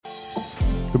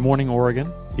Good morning,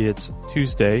 Oregon. It's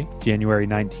Tuesday, January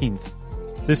 19th.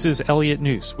 This is Elliot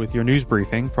News with your news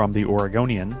briefing from The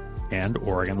Oregonian and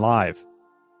Oregon Live.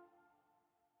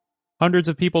 Hundreds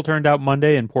of people turned out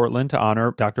Monday in Portland to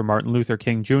honor Dr. Martin Luther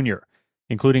King Jr.,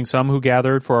 including some who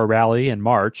gathered for a rally and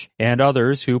march, and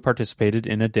others who participated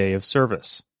in a day of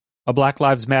service. A Black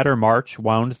Lives Matter march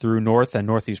wound through North and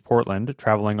Northeast Portland,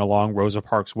 traveling along Rosa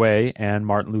Parks Way and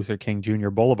Martin Luther King Jr.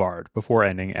 Boulevard before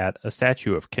ending at a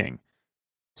statue of King.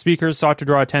 Speakers sought to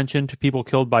draw attention to people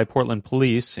killed by Portland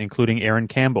police, including Aaron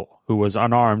Campbell, who was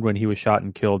unarmed when he was shot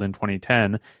and killed in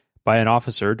 2010 by an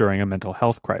officer during a mental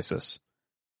health crisis.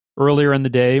 Earlier in the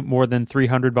day, more than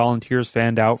 300 volunteers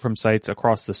fanned out from sites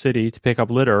across the city to pick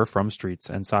up litter from streets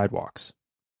and sidewalks.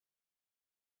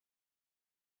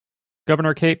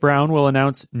 Governor Kate Brown will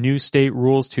announce new state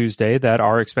rules Tuesday that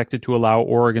are expected to allow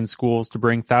Oregon schools to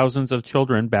bring thousands of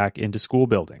children back into school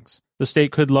buildings. The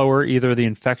state could lower either the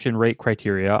infection rate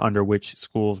criteria under which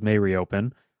schools may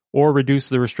reopen, or reduce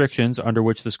the restrictions under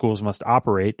which the schools must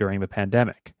operate during the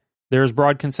pandemic. There is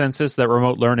broad consensus that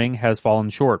remote learning has fallen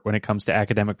short when it comes to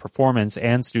academic performance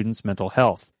and students' mental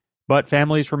health. But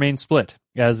families remain split.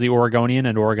 As the Oregonian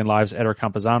and Oregon Live's Eder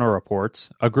Campazano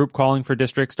reports, a group calling for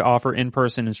districts to offer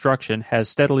in-person instruction has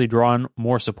steadily drawn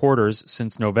more supporters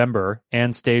since November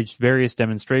and staged various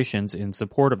demonstrations in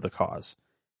support of the cause.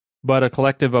 But a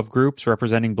collective of groups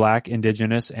representing Black,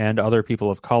 Indigenous, and other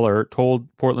people of color told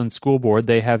Portland School Board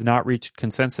they have not reached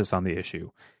consensus on the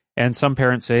issue. And some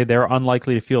parents say they're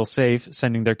unlikely to feel safe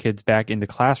sending their kids back into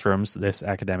classrooms this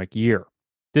academic year.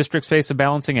 Districts face a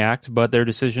balancing act, but their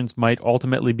decisions might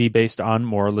ultimately be based on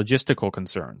more logistical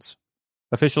concerns.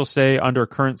 Officials say under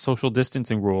current social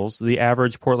distancing rules, the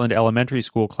average Portland elementary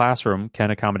school classroom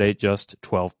can accommodate just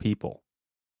 12 people.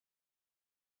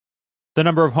 The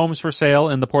number of homes for sale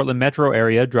in the Portland metro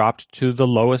area dropped to the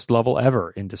lowest level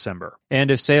ever in December. And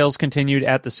if sales continued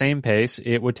at the same pace,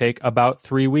 it would take about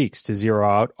 3 weeks to zero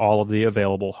out all of the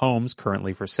available homes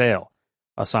currently for sale,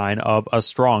 a sign of a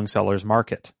strong seller's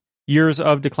market. Years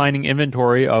of declining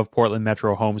inventory of Portland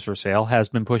metro homes for sale has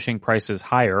been pushing prices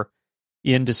higher.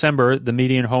 In December, the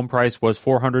median home price was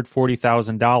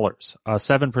 $440,000, a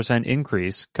 7%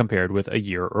 increase compared with a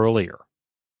year earlier.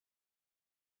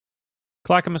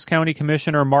 Clackamas County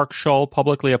Commissioner Mark Shull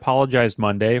publicly apologized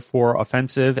Monday for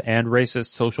offensive and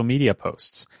racist social media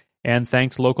posts and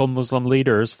thanked local Muslim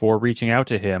leaders for reaching out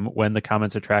to him when the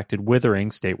comments attracted withering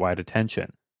statewide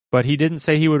attention. But he didn't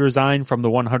say he would resign from the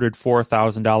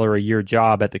 $104,000 a year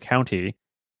job at the county.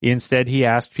 Instead, he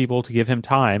asked people to give him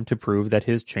time to prove that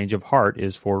his change of heart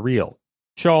is for real.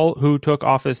 Shull, who took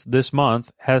office this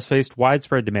month, has faced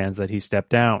widespread demands that he step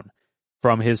down,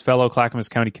 from his fellow Clackamas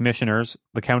County commissioners,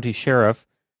 the county sheriff,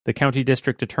 the county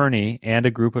district attorney, and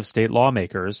a group of state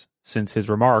lawmakers, since his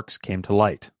remarks came to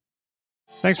light.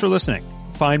 Thanks for listening.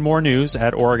 Find more news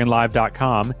at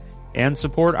OregonLive.com and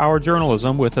support our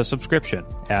journalism with a subscription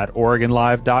at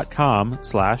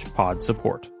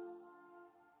OregonLive.com/podsupport.